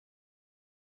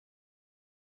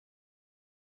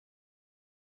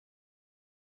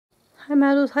Hi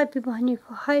Madals, hi people, hi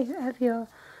Nico, hi Evia.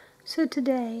 So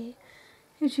today,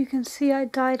 as you can see, I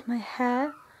dyed my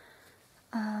hair.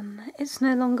 It's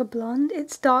no longer blonde,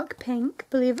 it's dark pink,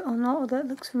 believe it or not, although it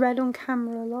looks red on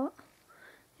camera a lot.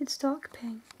 It's dark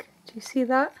pink. Do you see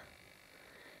that?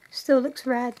 Still looks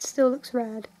red, still looks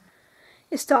red.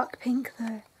 It's dark pink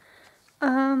though.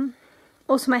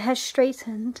 Also my hair's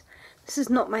straightened. This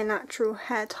is not my natural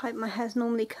hair type, my hair's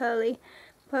normally curly,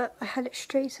 but I had it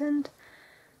straightened.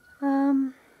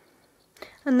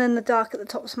 And then the dark at the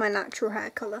top is my natural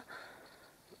hair colour.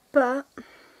 But,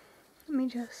 let me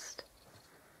just,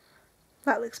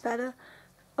 that looks better.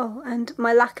 Oh, and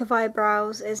my lack of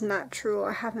eyebrows is natural.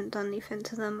 I haven't done anything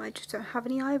to them. I just don't have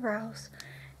any eyebrows.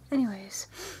 Anyways,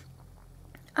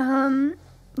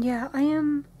 yeah, I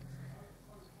am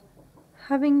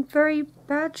having very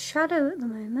bad shadow at the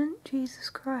moment. Jesus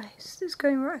Christ, it's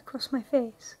going right across my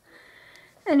face.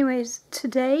 Anyways,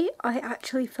 today I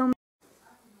actually filmed.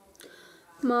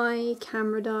 My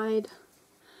camera died.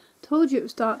 Told you it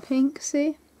was dark pink,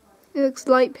 see? It looks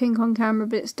light pink on camera,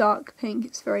 but it's dark pink.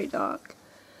 It's very dark.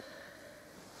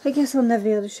 I guess I'll never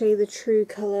be able to show you the true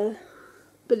colour,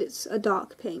 but it's a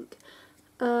dark pink.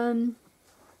 I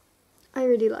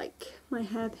really like my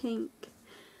hair pink.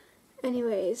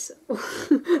 Anyways, like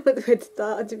the way to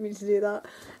start, I didn't mean to do that.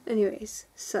 Anyways,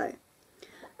 so,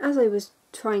 as I was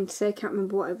trying to say, I can't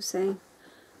remember what I was saying,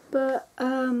 but,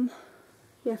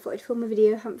 yeah, I thought I'd film a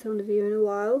video. I haven't filmed a video in a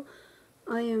while.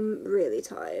 I am really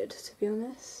tired, to be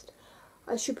honest.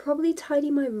 I should probably tidy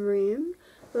my room.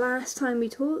 Last time we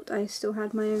talked, I still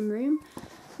had my own room.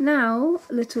 Now,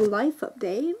 little life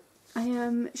update. I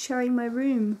am sharing my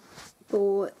room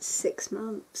for 6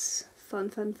 months.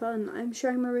 Fun, fun, fun. I'm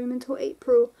sharing my room until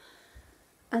April.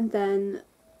 And then,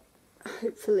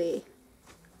 hopefully,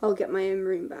 I'll get my own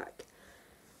room back.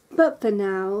 But for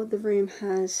now, the room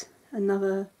has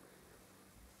another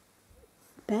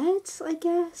bed, I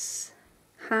guess.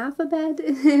 Half a bed.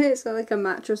 So like a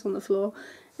mattress on the floor.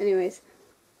 Anyways,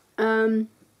 yeah.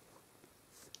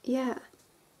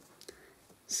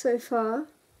 So far,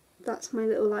 that's my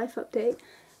little life update.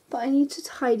 But I need to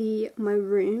tidy my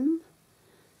room.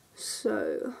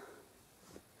 So,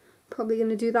 probably going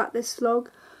to do that this vlog.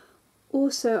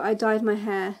 Also, I dyed my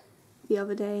hair the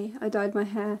other day. I dyed my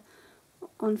hair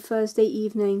on Thursday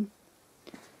evening.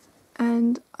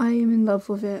 And I am in love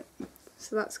with it.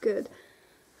 So that's good.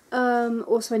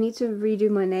 Also I need to redo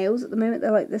my nails. At the moment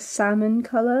they're like the salmon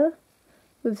colour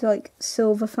with like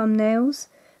silver thumbnails,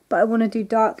 but I want to do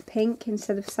dark pink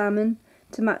instead of salmon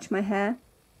to match my hair.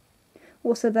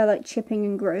 Also they're like chipping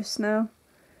and gross now.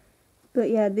 But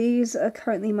yeah, these are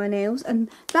currently my nails, and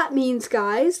that means,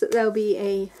 guys, that there'll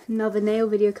be another nail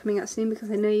video coming out soon, because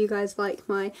I know you guys like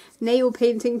my nail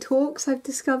painting talks, I've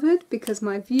discovered, because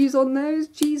my views on those,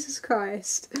 Jesus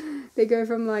Christ, they go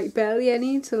from like barely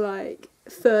any to like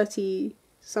 30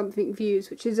 something views,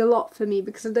 which is a lot for me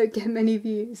because I don't get many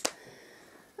views.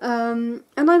 And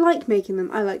I like making them.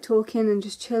 I like talking and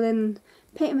just chilling,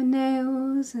 painting my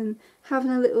nails and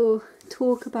having a little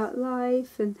talk about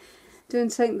life and doing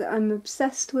something that I'm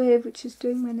obsessed with, which is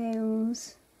doing my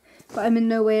nails. But I'm in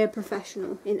no way a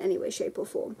professional in any way, shape or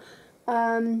form.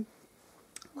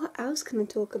 What else can I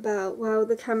talk about? Well,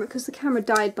 the camera, because the camera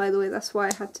died, by the way, that's why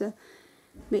I had to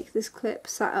make this clip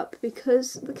set up,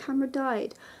 because the camera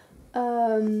died.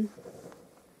 What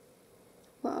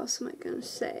else am I going to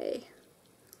say?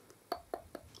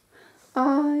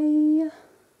 I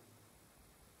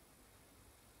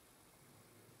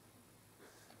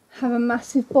have a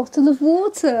massive bottle of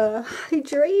water.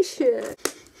 Hydration.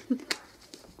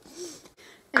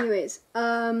 Anyways,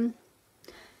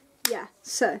 yeah,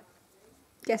 so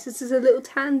guess this is a little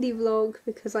TandY vlog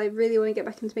because I really want to get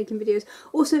back into making videos.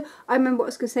 Also, I remember what I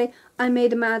was going to say. I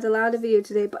made a Madalada video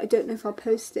today, but I don't know if I'll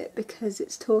post it because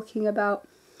it's talking about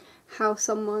how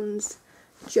someone's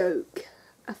joke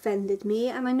offended me,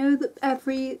 and I know that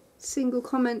every single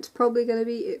comment's probably going to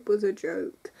be, it was a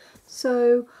joke.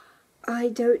 So I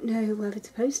don't know whether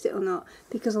to post it or not,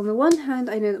 because on the one hand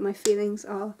I know that my feelings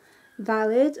are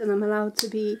valid and I'm allowed to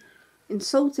be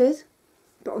insulted,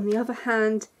 but on the other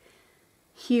hand,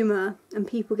 humour, and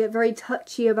people get very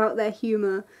touchy about their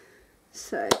humour,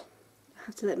 so you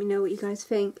have to let me know what you guys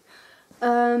think.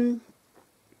 But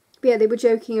yeah, they were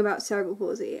joking about cerebral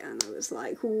palsy, and I was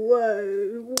like,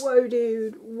 whoa, whoa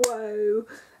dude, whoa.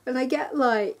 And I get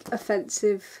like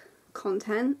offensive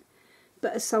content,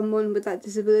 but as someone with that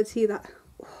disability, that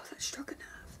struck a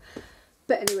nerve.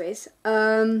 But anyways,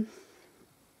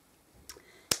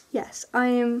 yes, I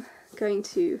am going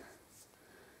to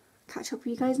catch up with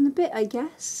you guys in a bit, I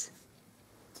guess.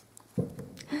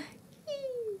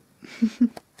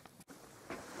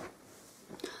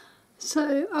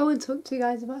 So I want to talk to you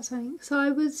guys about something. So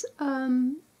I was,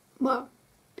 well,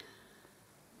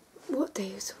 what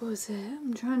days was it?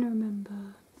 I'm trying to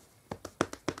remember.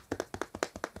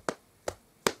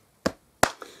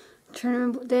 Trying to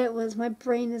remember what day it was. My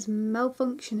brain is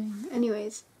malfunctioning.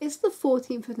 Anyways, it's the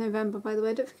 14th of November, by the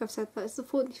way. I don't think I've said that. It's the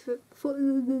 14th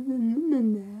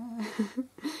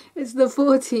it's the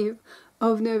 14th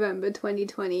of November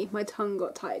 2020. My tongue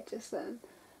got tied just then.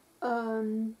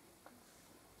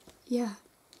 Yeah.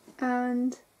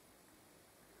 And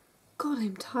God,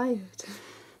 I'm tired.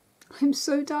 I'm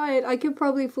so tired. I could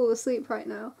probably fall asleep right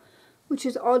now, which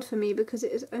is odd for me because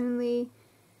it is only,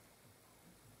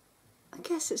 I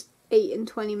guess it's 8 and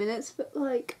 20 minutes, but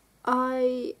like,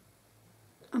 I'm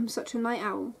such a night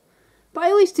owl. But I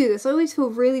always do this. I always feel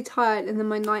really tired and then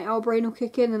my night owl brain will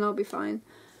kick in and I'll be fine.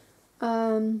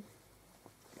 I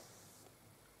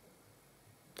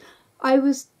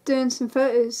was doing some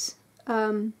photos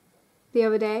the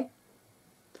other day,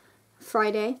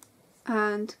 Friday,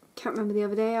 and can't remember the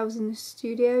other day. I was in the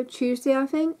studio Tuesday, I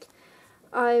think.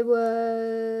 I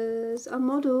was a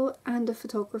model and a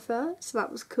photographer, so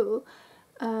that was cool.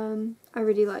 I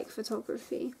really like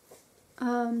photography.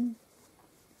 What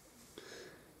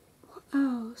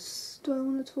else do I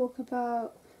want to talk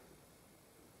about?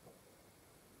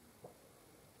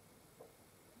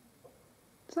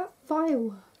 Is that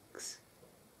fireworks?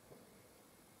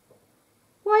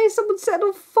 Why is someone setting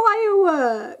off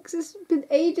fireworks? It's been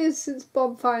ages since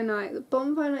bonfire night. The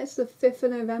bonfire night's the 5th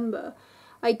of November.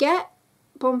 I get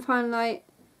bonfire night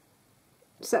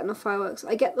setting off fireworks.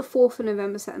 I get the 4th of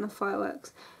November setting off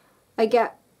fireworks. I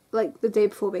get like the day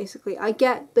before basically. I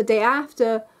get the day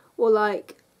after or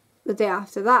like the day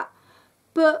after that.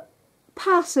 But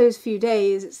past those few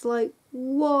days, it's like,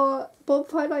 what?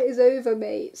 Bonfire night is over,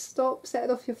 mate. Stop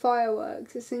setting off your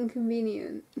fireworks. It's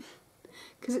inconvenient.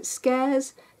 Because it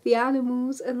scares the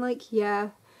animals and like, yeah,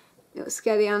 it would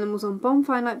scare the animals on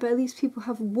bonfire night, but at least people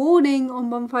have warning on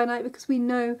bonfire night because we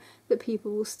know that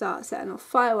people will start setting off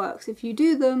fireworks. If you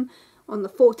do them on the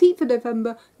 14th of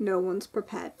November, no one's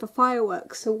prepared for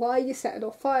fireworks. So why are you setting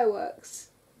off fireworks?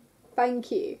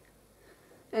 Thank you.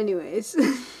 Anyways.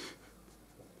 It's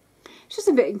just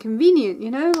a bit inconvenient, you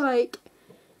know, like,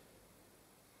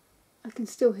 I can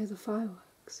still hear the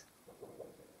fireworks.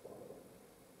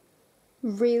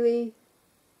 Really?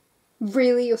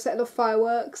 Really? You're setting off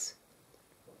fireworks?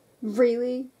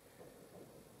 Really?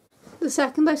 The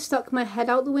second I stuck my head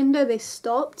out the window, they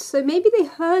stopped. So maybe they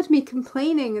heard me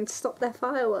complaining and stopped their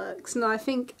fireworks. No, I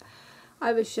think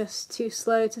I was just too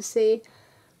slow to see.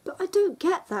 But I don't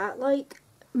get that. Like,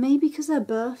 maybe because their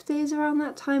birthday's around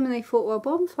that time and they thought, well,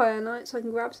 bonfire night, so I can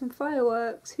grab some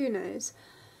fireworks. Who knows?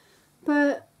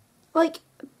 But, like,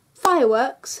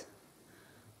 fireworks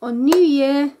on New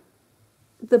Year,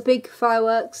 the big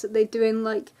fireworks that they do in,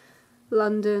 like,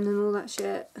 London and all that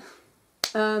shit.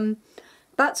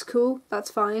 That's cool, that's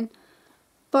fine.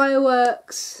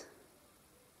 Fireworks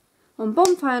on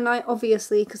bonfire night,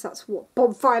 obviously, because that's what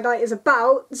bonfire night is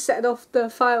about, setting off the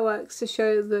fireworks to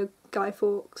show the Guy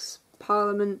Fawkes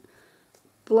Parliament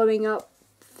blowing up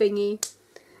thingy.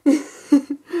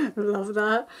 I love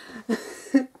that.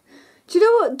 Do you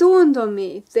know what dawned on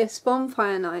me this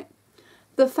bonfire night?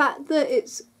 The fact that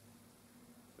it's...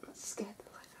 That scared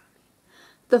the life out of me.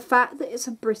 The fact that it's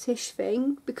a British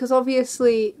thing, because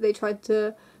obviously they tried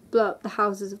to blow up the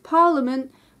Houses of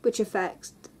Parliament, which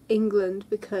affects England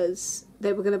because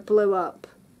they were going to blow up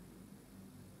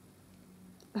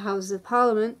the Houses of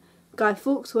Parliament. Guy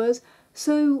Fawkes was.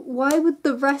 So why would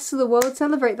the rest of the world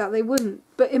celebrate that? They wouldn't.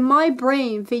 But in my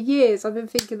brain, for years, I've been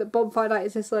thinking that bonfire night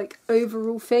is this, like,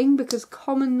 overall thing because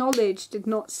common knowledge did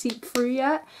not seep through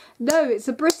yet. No, it's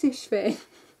a British thing.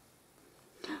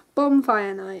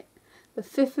 Bonfire night. The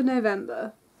 5th of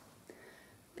November.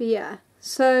 But yeah,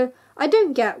 so I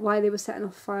don't get why they were setting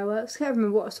off fireworks. I can't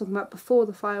remember what I was talking about before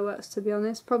the fireworks, to be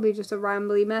honest. Probably just a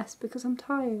rambly mess because I'm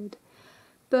tired.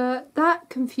 But that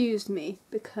confused me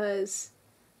because...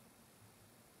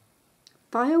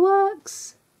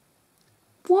 Fireworks?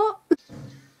 What?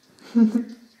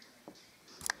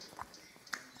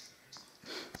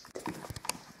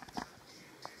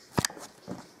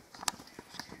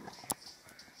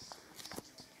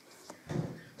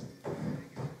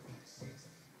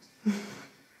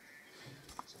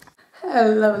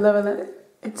 Hello.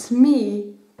 It's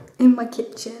me in my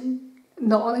kitchen,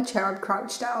 not on a chair, I'm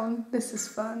crouched down. This is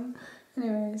fun.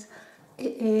 Anyways,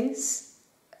 it is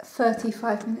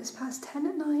 35 minutes past 10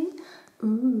 at night.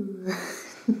 Ooh.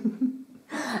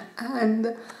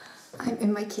 And I'm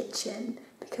in my kitchen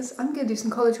because I'm going to do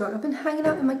some college work. I've been hanging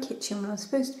out in my kitchen when I'm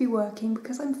supposed to be working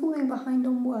because I'm falling behind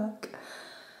on work.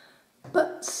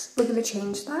 But we're going to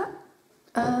change that.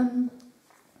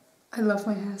 I love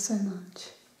my hair so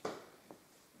much.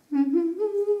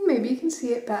 Maybe you can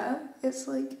see it better. It's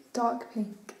like dark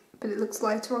pink, but it looks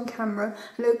lighter on camera.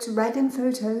 It looks red in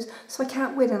photos, so I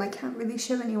can't win and I can't really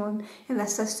show anyone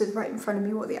unless I stood right in front of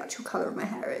me what the actual colour of my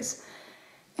hair is.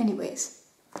 Anyways,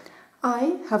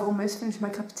 I have almost finished my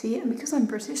cup of tea, and because I'm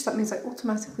British, that means I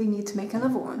automatically need to make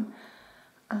another one.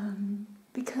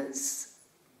 Because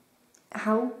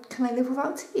how can I live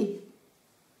without tea?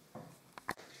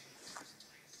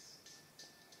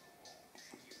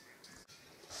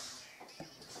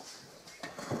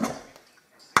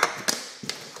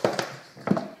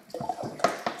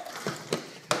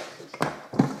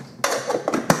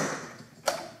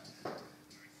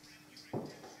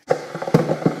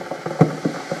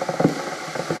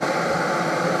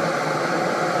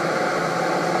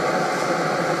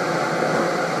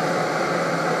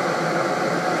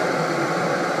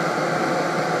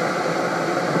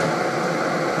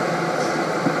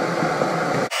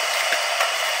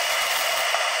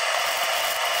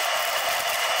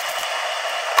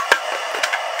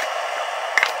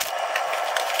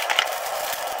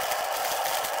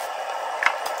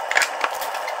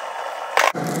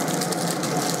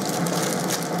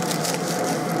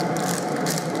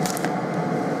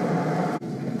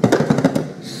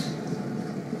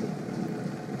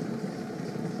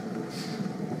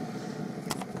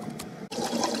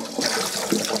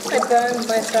 I burned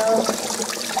myself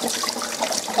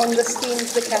on the steam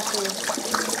of the kettle.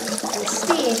 And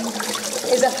steam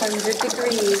is 100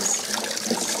 degrees.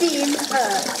 Steam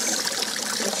hurts.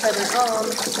 So my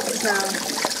arm is now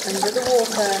under the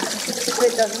water so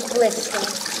it doesn't blister.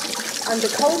 Under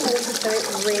cold water so it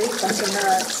really fucking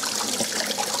hurts.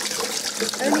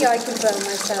 Only I can burn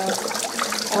myself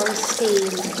on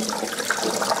steam.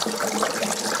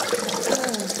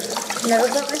 Never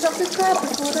burnt myself this bad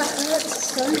before, that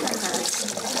hurts so bad.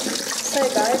 So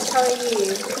guys, how are you?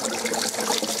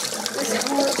 This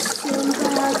hurts so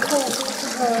bad, cold water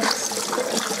hurts.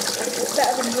 It's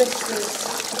better than blisters.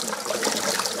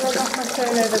 I'll knock my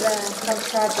phone over there, how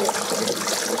tragic.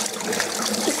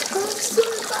 This hurts so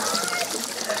bad.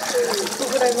 What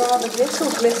would I rather, this or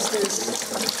blisters?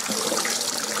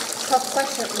 Tough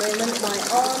question at the moment, my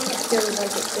arm feels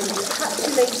like it's been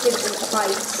encapsulated in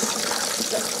ice.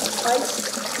 Ice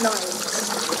knives.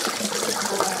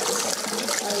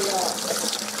 A lot.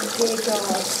 Dear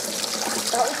God.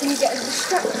 That was me getting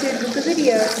distracted with the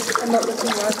video and not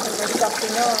looking right at my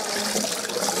fucking arm.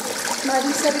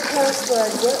 Maddie said a curse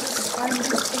word. Whoops. I'm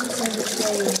just thinking the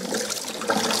same.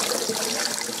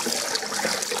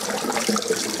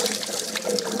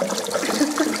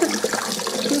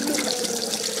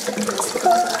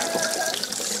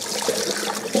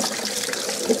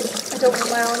 I don't want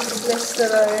my arm to blister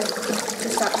though,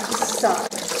 because that would suck.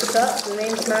 Suck, the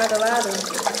name's Madalada.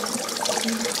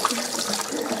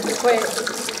 Wait,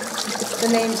 the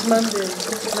name's Munden.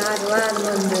 Madalada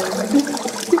Munden.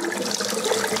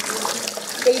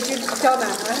 Agent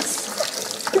dumbass.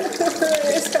 It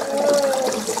hurts.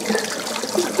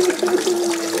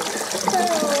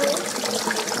 Help.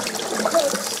 It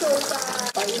hurts so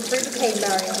bad. Fighting through the pain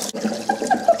barrier.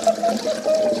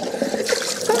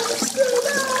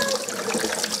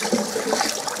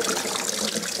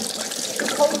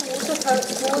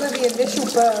 Hurts more than the initial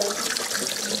burn.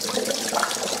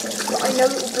 But I know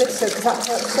it will blister because that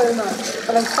hurts so much.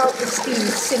 And I felt the steam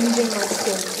singeing my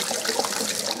skin.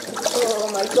 Oh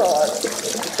my god.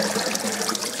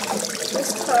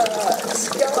 This hurts.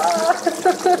 God.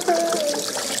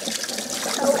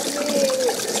 Help me.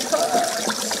 This hurts.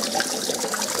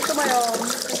 Look at my arm.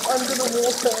 It's under the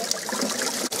water.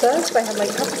 First I had my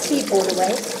cup of tea poured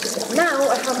away. Now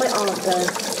I have my arm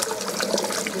burned.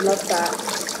 Love that.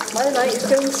 My night is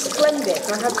going splendid.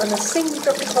 I'm a single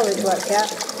drop of college work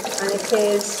yet, and it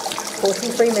is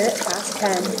 43 minutes past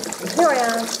 10. And here I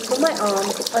am with my arm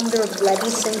under a bloody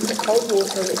sink of cold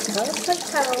water, which hurts like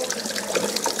hell.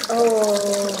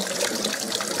 Oh,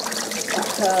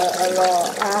 that hurt a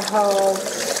lot. Ow.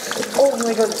 Oh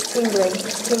my god, it's tingling.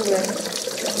 It's tingling.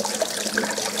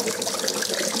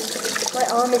 My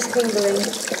arm is tingling.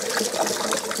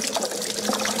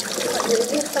 That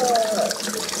really hurts.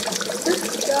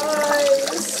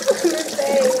 Guys,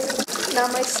 now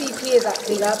my CP is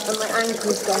acting up and my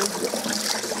ankle's gone.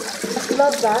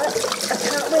 Love that. I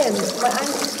can't win. My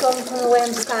ankle's gone from the way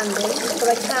I'm standing, but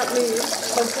I can't move.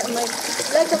 So I'm putting my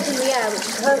leg up in the air, which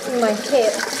is hurting my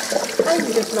hip. I'm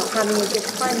just not having a good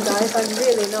time, guys. I'm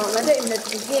really not. And I don't even know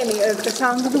if you can hear me over the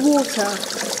sound of the water.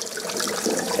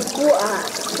 Water.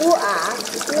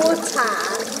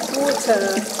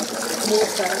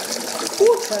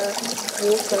 Water.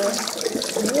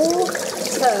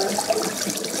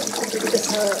 This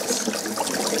hurts.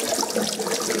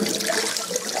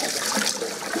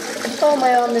 Oh,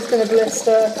 my arm is going to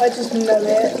blister. I just know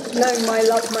it. Knowing my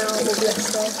luck, my arm will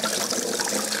blister.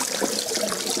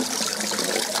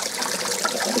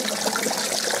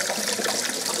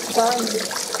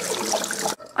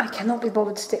 I cannot be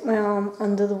bothered to stick my arm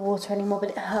under the water anymore,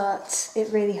 but it hurts.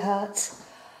 It really hurts.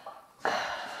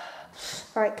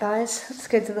 Right, guys, let's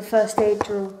go to the first aid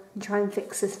drill and try and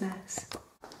fix this mess.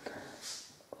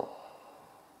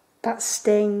 That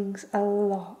stings a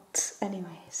lot.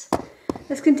 Anyways,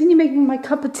 let's continue making my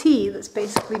cup of tea that's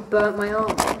basically burnt my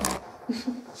arm.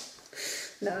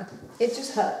 No, it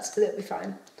just hurts, but it'll be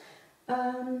fine.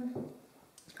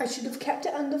 I should have kept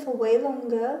it under for way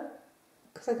longer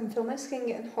because I can feel my skin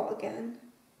getting hot again.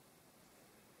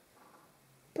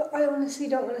 But I honestly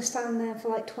don't want to stand there for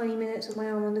like 20 minutes with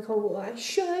my arm under cold water. I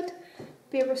should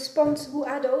be a responsible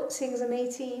adult, seeing as I'm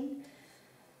 18.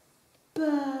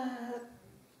 But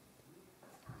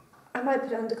I might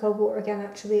put it under cold water again,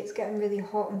 actually. It's getting really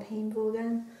hot and painful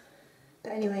again.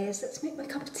 But anyways, let's make my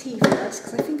cup of tea first,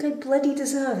 because I think I bloody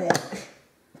deserve it.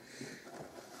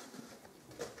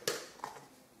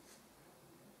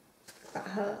 That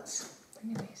hurts.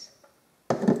 Anyways.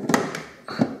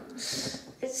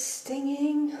 It's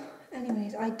stinging.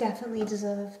 Anyways, I definitely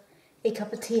deserve a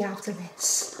cup of tea after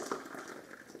this.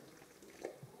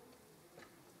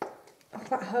 Oh,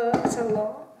 that hurts a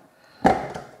lot.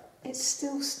 It's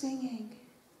still stinging.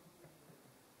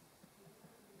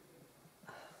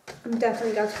 I'm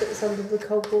definitely going to put this under the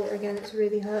cold water again. It's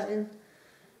really hurting.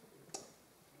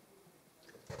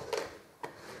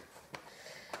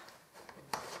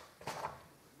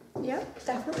 Yep,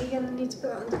 definitely going to need to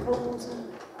put it under cold water.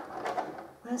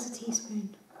 Where's a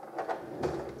teaspoon? Oh,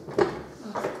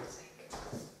 for God's sake.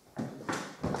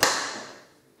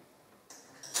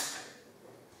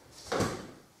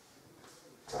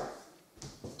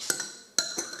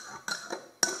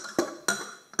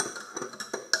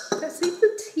 Let's leave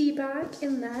the tea bag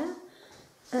in there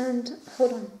and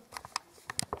hold on.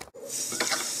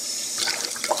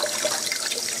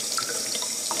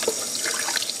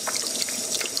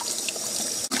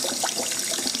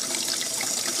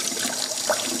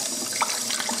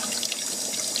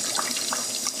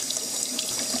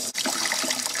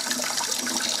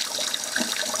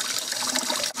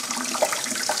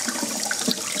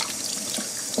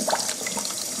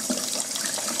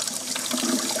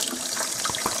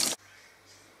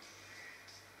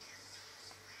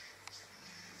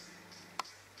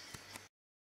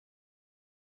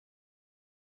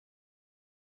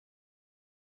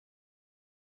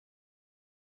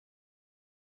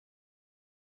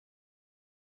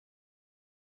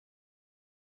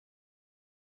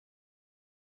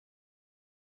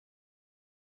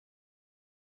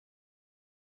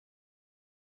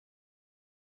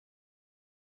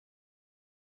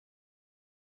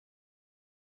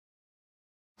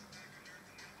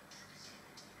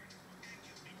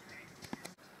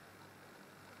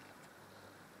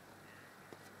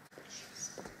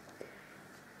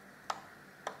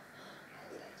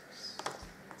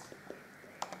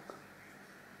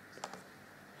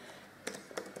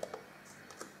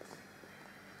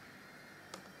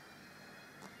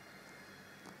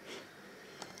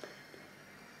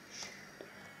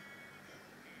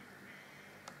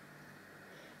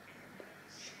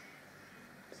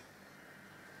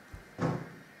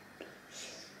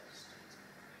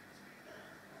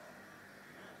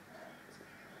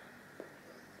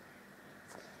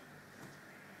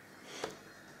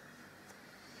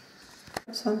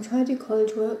 So I'm trying to do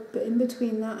college work, but in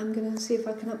between that I'm going to see if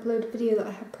I can upload a video that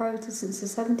I have prioritised since the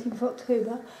 17th of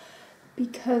October,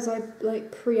 because I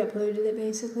like pre-uploaded it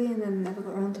basically and then never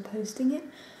got around to posting it,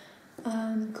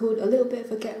 called a little bit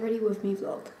of a get ready with me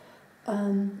vlog.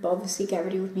 But obviously get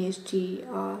ready with me is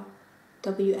GRWM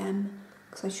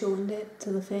because I shortened it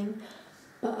to the thing.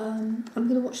 But I'm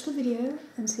going to watch the video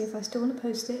and see if I still want to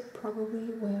post it. Probably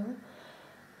will.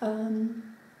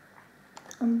 I'm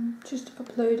just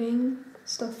uploading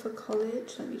stuff for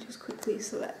college. Let me just quickly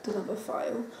select another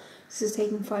file. This is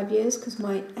taking 5 years because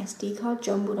my SD card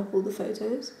jumbled up all the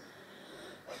photos.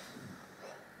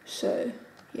 So,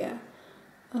 yeah.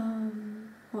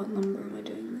 What number am I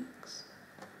doing next?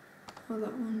 Oh,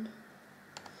 that one.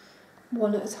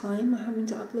 One at a time. I'm having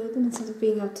to upload them instead of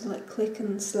being able to like click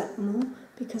and select them all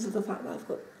because of the fact that I've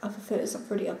got other photos I've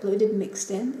already uploaded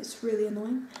mixed in. It's really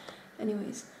annoying.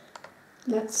 Anyways,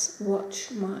 let's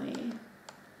watch my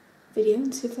video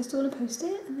and see if I still want to post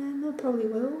it, and then I probably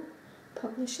will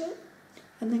publish it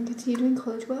and then continue doing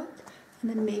college work and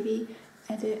then maybe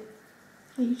edit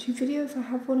a YouTube video if I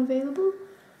have one available,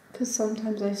 because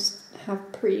sometimes I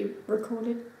have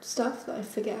pre-recorded stuff that I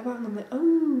forget about and I'm like,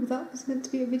 oh, that was meant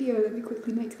to be a video, let me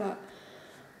quickly make that.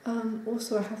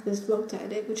 Also I have this vlog to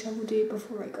edit which I will do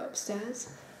before I go upstairs,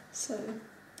 so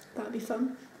that'll be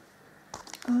fun.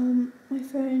 My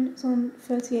phone is on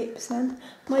 38%.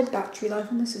 My battery life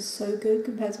on this is so good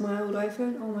compared to my old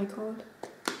iPhone, oh my god.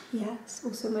 Yes,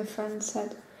 also my friend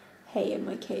said hey in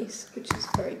my case, which is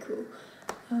very cool.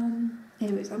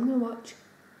 Anyways, I'm gonna watch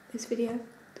this video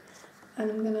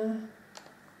and I'm gonna,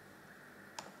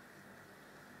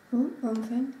 oh, wrong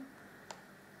thing.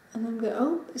 And I'm gonna,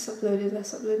 oh, it's uploaded,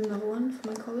 let's upload another one for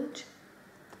my college.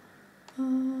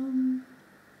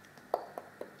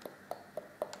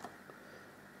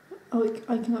 Oh,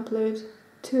 I can upload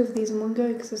 2 of these in one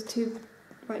go because there's 2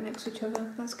 right next to each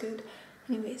other, that's good.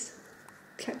 Anyways,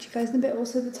 catch you guys in a bit.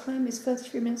 Also the time is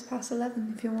 33 minutes past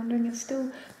 11, if you're wondering. It's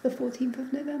still the 14th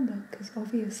of November, because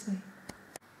obviously.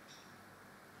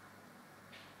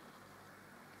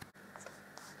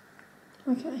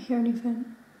 I can't hear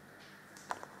anything.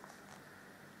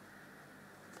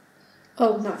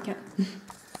 Oh, no I can't.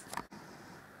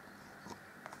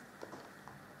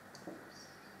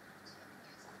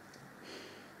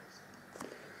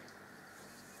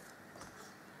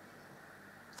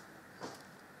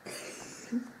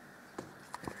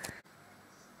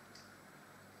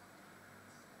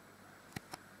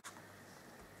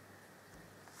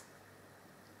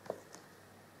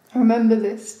 I remember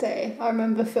this day. I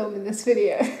remember filming this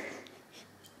video.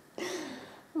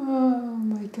 Oh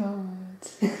my god.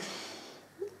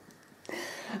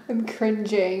 I'm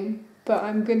cringing, but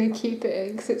I'm gonna keep it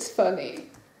in because it's funny.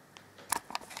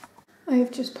 I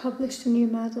have just published a new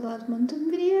Madalada Munden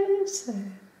video, so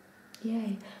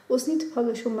yay. Also need to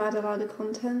publish all Madalada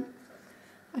content.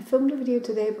 I filmed a video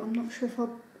today, but I'm not sure if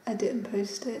I'll edit and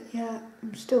post it yet.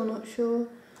 I'm still not sure.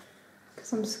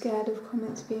 Because I'm scared of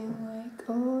comments being like,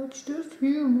 oh, it's just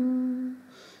humour.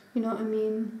 You know what I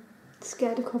mean?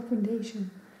 Scared of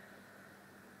confrontation.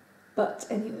 But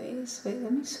anyways, wait,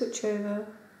 let me switch over,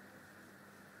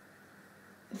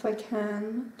 if I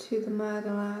can, to the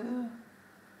Madalada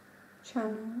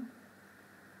channel.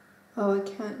 Oh, I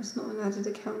can't, it's not an added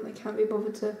account. I can't be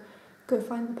bothered to go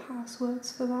find the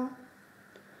passwords for that.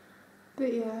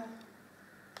 But yeah.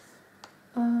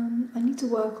 I need to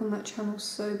work on that channel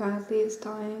so badly, it's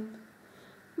dying.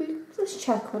 Let's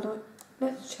check on it.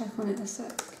 Let's check on it a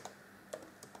sec.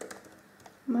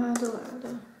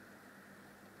 Madalada.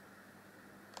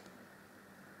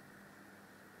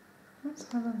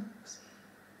 Let's have a look. See.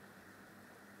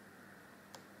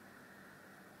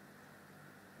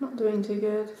 Not doing too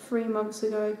good. 3 months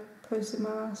ago I posted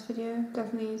my last video.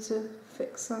 Definitely need to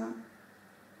fix that.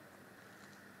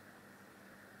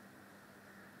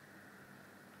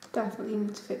 Definitely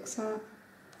need to fix that.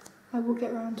 I will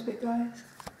get around to it, guys.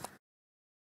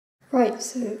 Right,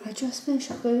 so I just finished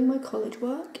uploading my college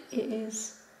work. It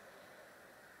is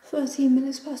 13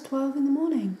 minutes past 12 in the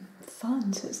morning.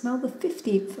 Fun. So it's now the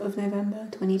 15th of November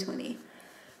 2020.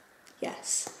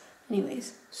 Yes.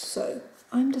 Anyways, so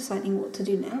I'm deciding what to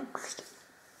do next.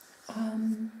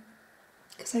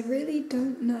 Because I really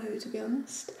don't know, to be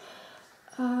honest.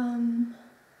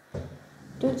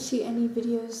 Don't see any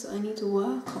videos that I need to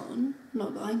work on,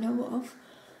 not that I know of.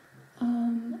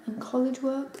 And college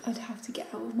work, I'd have to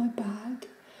get out of my bag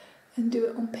and do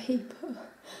it on paper.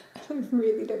 And I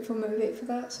really don't feel motivated for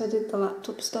that, so I did the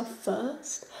laptop stuff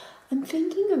first. I'm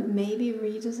thinking of maybe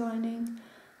redesigning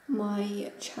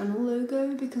my channel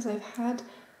logo because I've had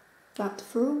that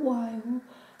for a while,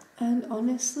 and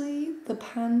honestly, the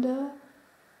panda,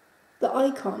 the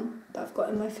icon that I've got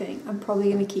in my thing, I'm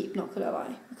probably going to keep, not gonna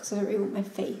lie, because I don't really want my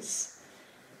face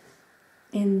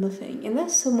in the thing.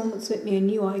 Unless someone wants to make me a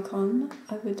new icon,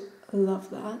 I would love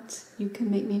that. You can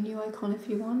make me a new icon if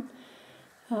you want,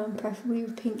 preferably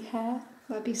with pink hair.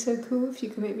 That'd be so cool if you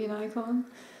could make me an icon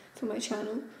for my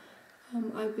channel.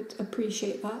 I would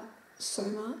appreciate that so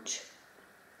much,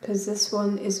 because this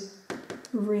one is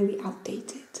really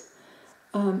outdated.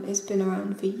 It's been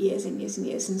around for years and years and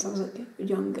years since I was like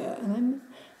younger, and I'm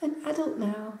an adult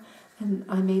now, and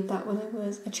I made that when I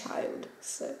was a child.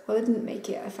 So, well, I didn't make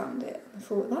it, I found it. I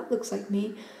thought, that looks like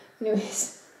me.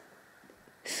 Anyways,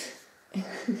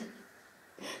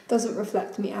 doesn't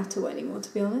reflect me at all anymore,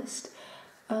 to be honest.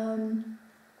 That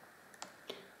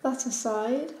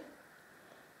aside,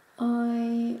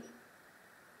 I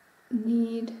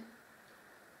need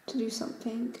to do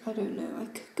something. I don't know, I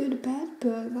could go to bed,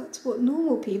 but that's what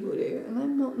normal people do, and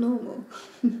I'm not normal.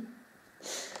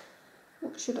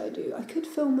 What should I do? I could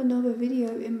film another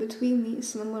video in between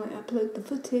these, and then when I upload the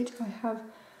footage, I have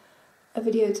a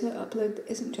video to upload that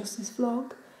isn't just this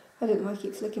vlog. I don't know why I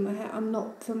keep flicking my hair. I'm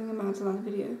not filming a Madalada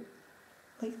video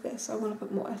like this. I want to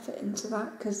put more effort into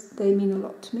that because they mean a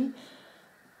lot to me.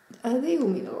 They all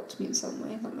mean a lot to me in some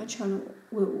way. Like my channel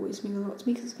will always mean a lot to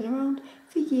me because it's been around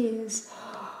for years.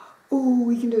 Oh,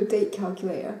 we can do a date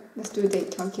calculator. Let's do a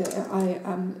date calculator. I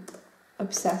am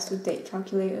obsessed with date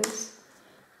calculators.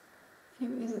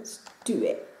 Anyways, let's do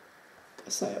it.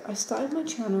 So I started my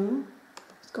channel.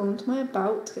 Let's go on to my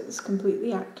about to get this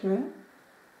completely accurate.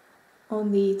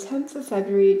 On the 10th of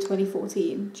February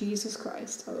 2014. Jesus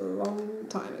Christ, a long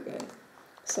time ago.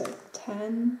 So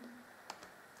 10/02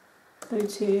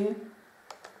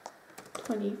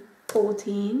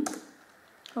 2014.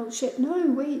 Oh shit, no,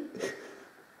 wait.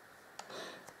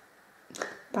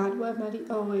 Bad word, Maddie.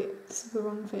 Oh wait, this is the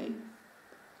wrong thing.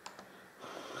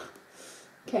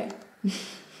 Okay.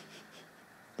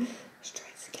 Let's try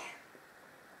this again.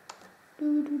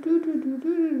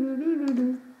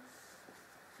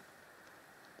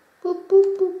 Boop,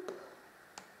 boop, boop.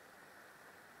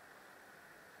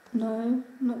 No,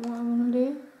 not what I want to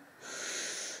do.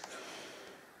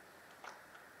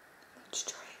 Let's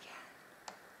try again.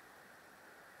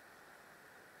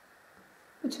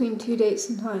 Between 2 dates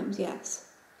and times, yes.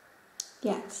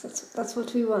 Yes, that's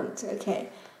what we want. Okay,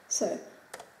 so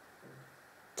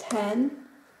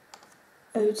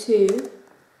 10/02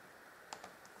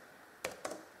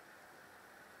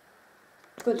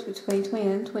 but to 2020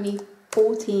 and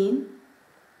 2014.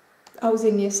 I was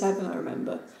in year 7, I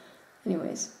remember.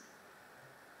 Anyways,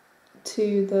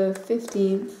 to the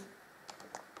 15th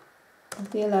of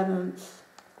the 11th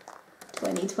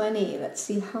 2020. Let's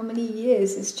see how many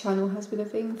years this channel has been a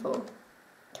thing for.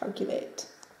 Calculate.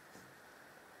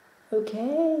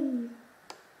 Okay.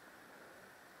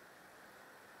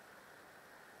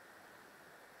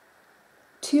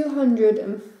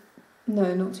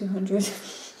 No, not 200.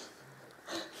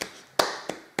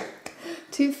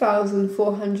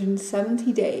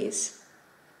 2,470 days.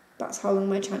 That's how long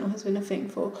my channel has been a thing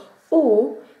for.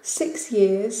 Or 6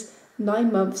 years,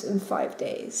 9 months and 5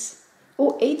 days.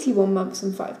 Or 81 months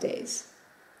and 5 days.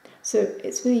 So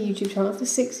it's been a YouTube channel for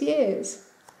 6 years.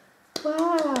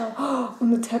 Wow.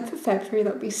 On the 10th of February,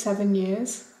 that'd be 7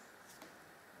 years.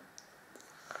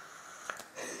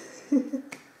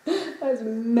 That's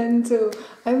mental.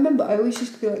 I remember I always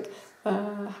used to be like,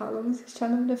 how long has this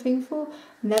channel been a thing for?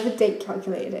 Never date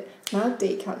calculated it. Now I've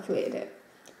date calculated it.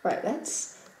 Right,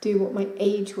 let's do what my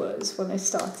age was when I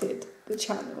started the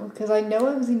channel. Because I know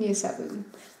I was in year 7.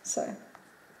 So,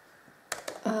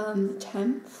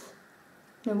 10th.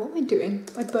 No, what am I doing?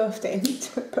 My birthday. I need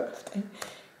to do my birthday.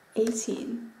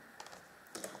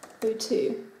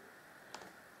 18/02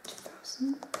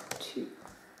 2002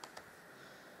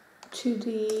 to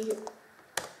the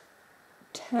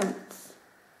 10th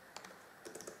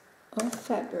of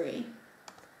February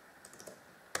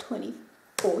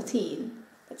 2014.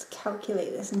 Let's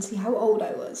calculate this and see how old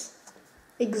I was.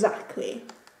 Exactly.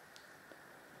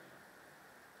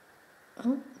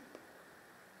 Oh.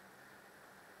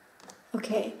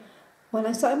 Okay, when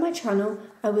I started my channel,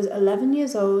 I was 11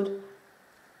 years old,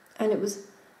 and I was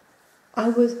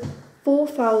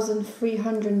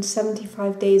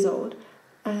 4,375 days old,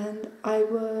 and I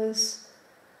was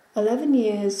 11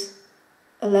 years,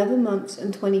 11 months,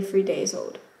 and 23 days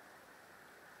old.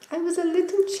 I was a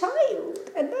little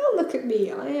child, and now look at me,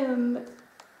 I am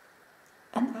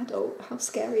an adult. How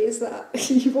scary is that?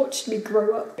 You watched me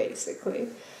grow up,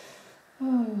 basically.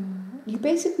 Oh, you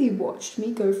basically watched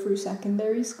me go through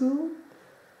secondary school.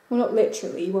 Well, not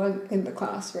literally, you weren't in the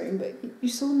classroom, but you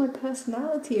saw my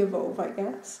personality evolve, I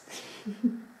guess.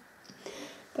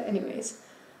 But anyways,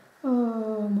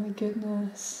 oh my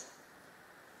goodness.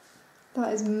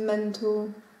 That is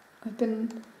mental. I've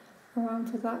been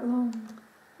around for that long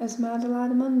as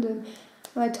Madalada Munden.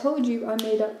 And I told you I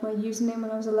made up my username when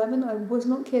I was 11. I was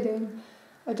not kidding.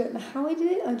 I don't know how I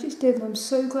did it, I just did, and I'm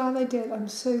so glad I did. I'm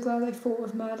so glad I thought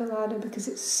of Madalada because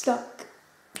it's stuck.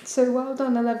 So well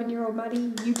done, 11-year-old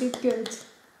Maddie, you did good.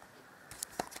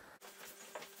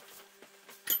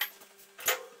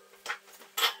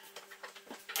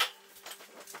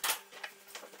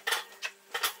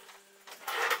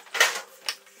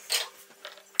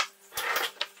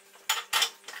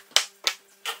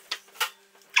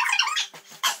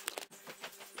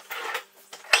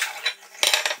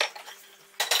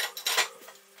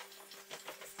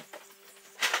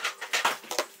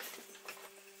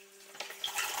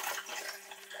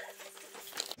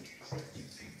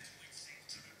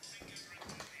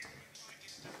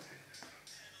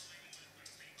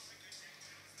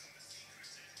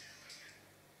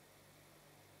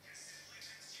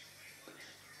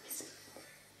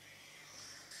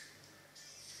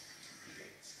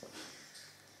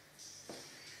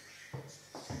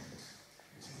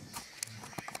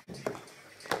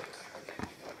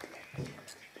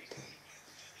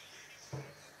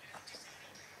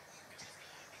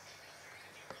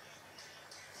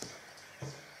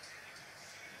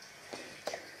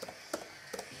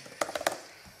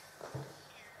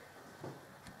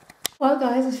 Well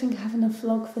guys, I think I have enough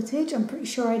vlog footage, I'm pretty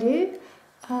sure I do.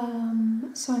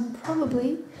 So I'm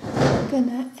probably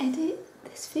gonna edit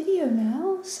this video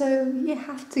now, so you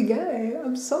have to go.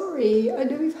 I'm sorry, I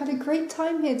know we've had a great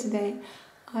time here today.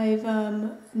 I've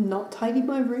not tidied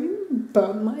my room,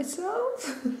 burned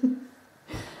myself.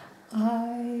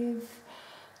 I've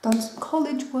done some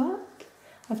college work.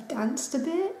 I've danced a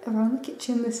bit around the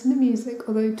kitchen, listened to music,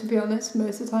 although to be honest,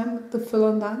 most of the time the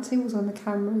full-on dancing was when the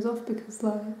camera was off because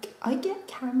like, I get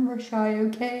camera shy,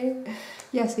 okay?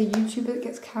 Yes, a YouTuber that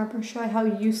gets camera shy, how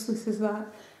useless is that?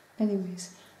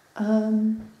 Anyways,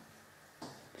 I'm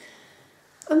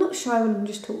not shy when I'm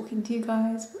just talking to you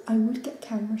guys, but I would get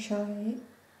camera shy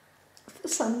for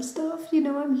some stuff, you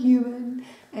know, I'm human.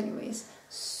 Anyways,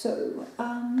 so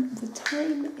the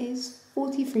time is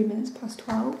 43 minutes past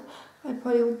 12. I'm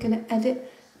probably going to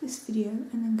edit this video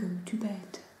and then go to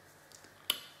bed.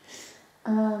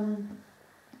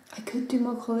 I could do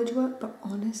more college work, but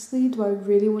honestly, do I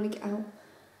really want to get out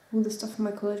all the stuff from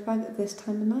my college bag at this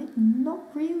time of night? Not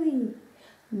really.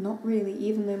 Not really.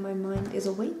 Even though my mind is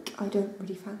awake, I don't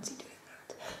really fancy doing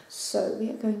that. So we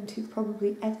are going to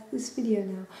probably edit this video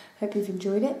now. Hope you've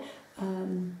enjoyed it.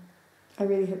 I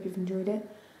really hope you've enjoyed it.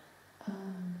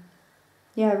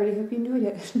 Yeah, I really hope you enjoyed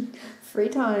it. 3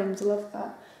 times, I love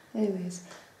that. Anyways,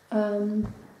 I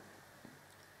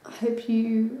hope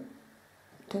you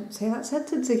don't say that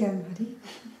sentence again, buddy.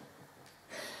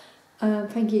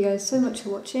 Thank you guys so much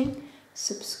for watching.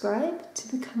 Subscribe to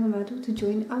become a Madal to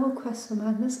join our quest for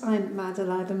madness. I'm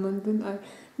Madalada Munden. I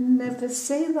never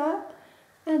say that.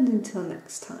 And until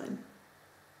next time.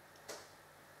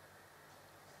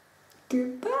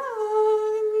 Goodbye.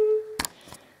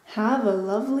 Have a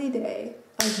lovely day.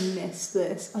 I've missed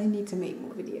this. I need to make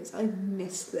more videos. I've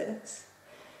missed this.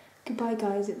 Goodbye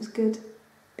guys, it was good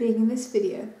being in this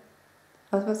video.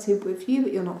 I was about to say with you,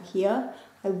 but you're not here.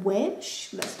 I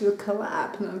wish. Let's do a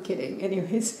collab. No, I'm kidding.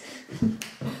 Anyways.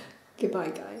 Goodbye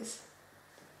guys.